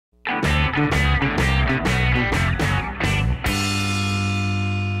Alright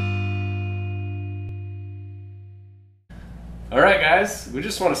guys, we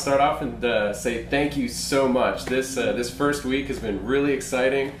just want to start off and say thank you so much. This first week has been really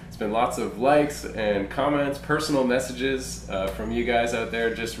exciting. It's been lots of likes and comments, personal messages from you guys out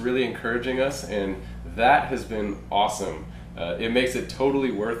there just really encouraging us, and that has been awesome. It makes it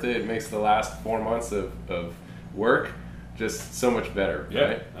totally worth it. It makes the last 4 months of work just so much better, yeah,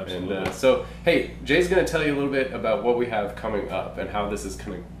 right? Absolutely. And so, hey, Jay's going to tell you a little bit about what we have coming up and how this is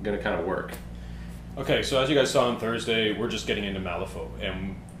going to kind of work. Okay, so as you guys saw on Thursday, we're just getting into Malifaux,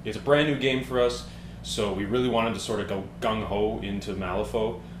 and it's a brand new game for us, so we really wanted to sort of go gung-ho into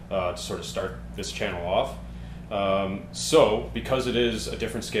Malifaux to sort of start this channel off. So, because it is a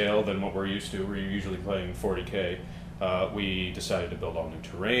different scale than what we're used to, we're usually playing 40K, we decided to build all new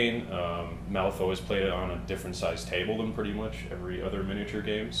terrain. Malifaux is played on a different size table than pretty much every other miniature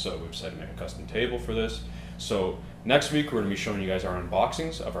game, so we decided to make a custom table for this. So, next week we're going to be showing you guys our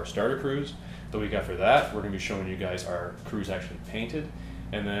unboxings of our starter crews. The week after that, we're going to be showing you guys our crews actually painted.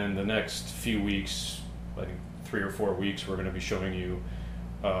 And then the next few weeks, I think 3 or 4 weeks, we're going to be showing you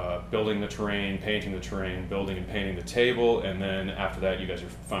building the terrain, painting the terrain, building and painting the table. And then after that, you guys are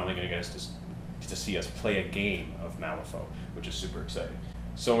finally going to get to see us play a game of Malifaux, which is super exciting.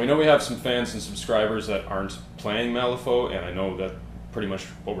 So we know we have some fans and subscribers that aren't playing Malifaux, and I know that pretty much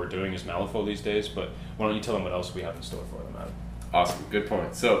what we're doing is Malifaux these days, but why don't you tell them what else we have in store for them, Adam? Awesome, good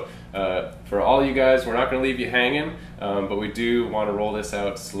point. So for all you guys, we're not going to leave you hanging, but we do want to roll this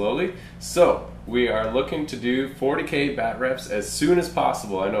out slowly. So we are looking to do 40K bat reps as soon as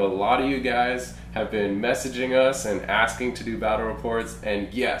possible. I know a lot of you guys have been messaging us and asking to do battle reports, and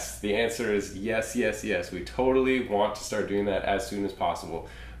yes, the answer is yes, yes, yes. We totally want to start doing that as soon as possible.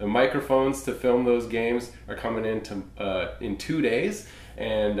 The microphones to film those games are coming in 2 days.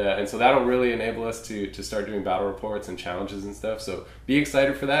 And so that'll really enable us to start doing battle reports and challenges and stuff. So be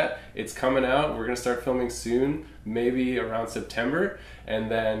excited for that. It's coming out. We're going to start filming soon, maybe around September. And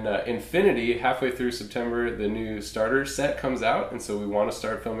then Infinity, halfway through September, the new starter set comes out. And so we want to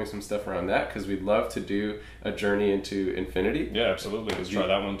start filming some stuff around that because we'd love to do a journey into Infinity. Yeah, absolutely. Let's try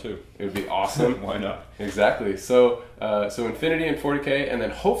that one too. It would be awesome. Why not? Exactly. So Infinity and 40K, and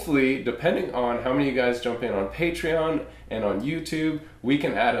then hopefully, depending on how many of you guys jump in on Patreon and on YouTube, we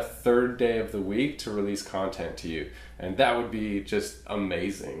can add a third day of the week to release content to you. And that would be just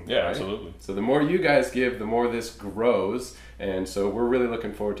amazing. Yeah, right? Absolutely. So the more you guys give, the more this grows. And so we're really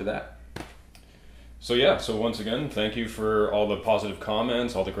looking forward to that. So yeah, so once again, thank you for all the positive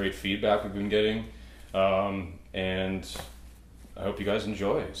comments, all the great feedback we've been getting. And I hope you guys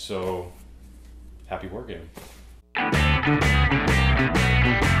enjoy. So happy wargaming.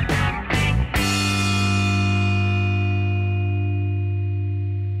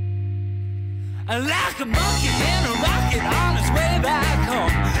 Like a monkey in a rocket on its way back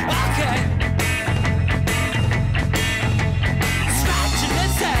home.